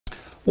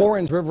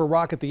Warren's River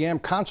Rock at the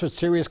Amp concert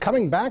series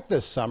coming back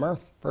this summer.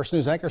 First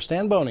News anchor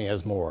Stan Boney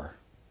has more.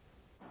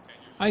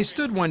 I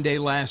stood one day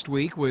last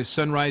week with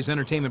Sunrise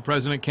Entertainment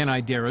President Ken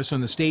Idaris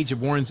on the stage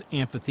of Warren's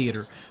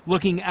Amphitheater,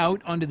 looking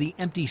out onto the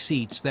empty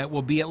seats that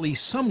will be at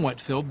least somewhat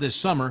filled this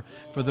summer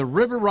for the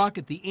River Rock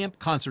at the Amp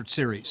concert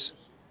series.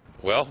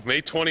 Well,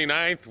 May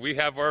 29th, we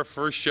have our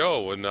first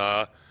show,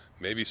 and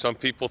maybe some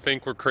people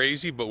think we're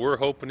crazy, but we're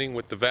hoping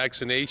with the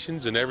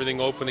vaccinations and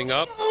everything opening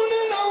up.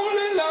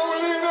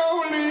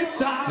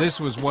 This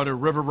was what a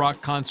River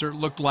Rock concert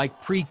looked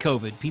like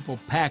pre-COVID. People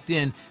packed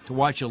in to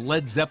watch a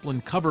Led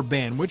Zeppelin cover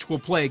band, which will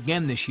play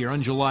again this year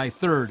on July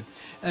 3rd.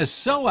 A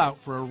sellout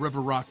for a River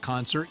Rock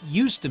concert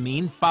used to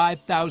mean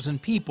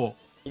 5,000 people.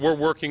 We're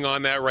working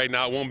on that right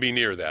now. It won't be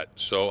near that,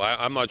 so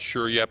I'm not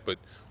sure yet, but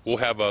we'll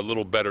have a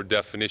little better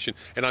definition,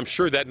 and I'm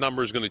sure that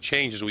number is going to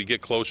change as we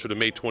get closer to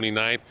May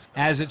 29th.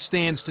 As it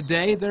stands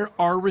today, there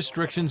are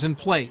restrictions in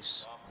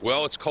place.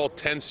 Well, it's called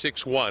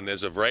 10-6-1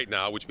 as of right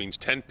now, which means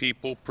 10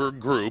 people per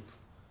group.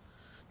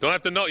 Don't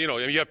have to know,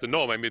 you have to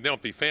know them. I mean, they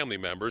don't be family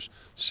members.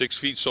 6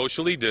 feet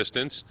socially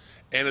distanced,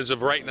 and as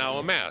of right now,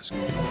 a mask.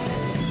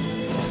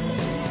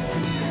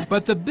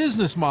 But the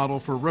business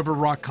model for River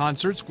Rock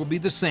concerts will be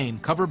the same.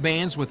 Cover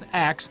bands with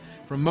acts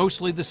from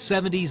mostly the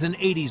 70s and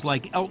 80s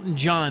like Elton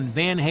John,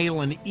 Van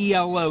Halen,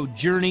 ELO,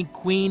 Journey,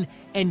 Queen,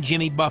 and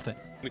Jimmy Buffett.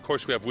 And of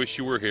course, we have Wish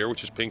You Were Here,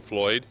 which is Pink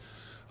Floyd.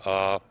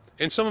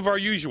 And some of our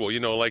usual,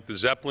 like the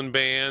Zeppelin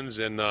bands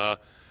and the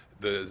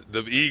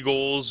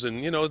Eagles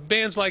and,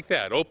 bands like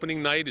that.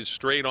 Opening night is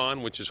Straight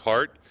On, which is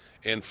Heart,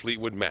 and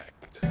Fleetwood Mac.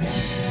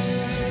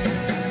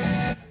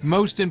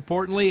 Most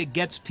importantly, it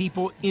gets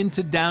people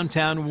into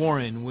downtown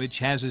Warren, which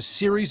has a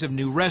series of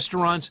new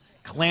restaurants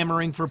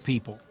clamoring for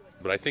people.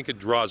 But I think it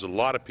draws a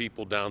lot of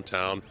people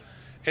downtown.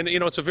 And,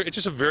 it's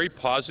just a very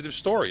positive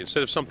story.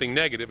 Instead of something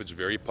negative, it's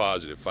very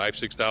positive.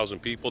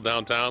 5,000-6,000 people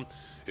downtown.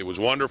 It was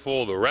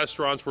wonderful. The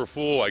restaurants were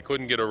full. I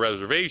couldn't get a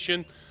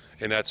reservation,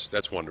 and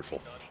that's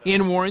wonderful.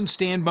 In Warren,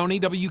 Stan Boney,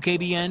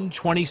 WKBN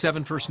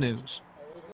 27 First News.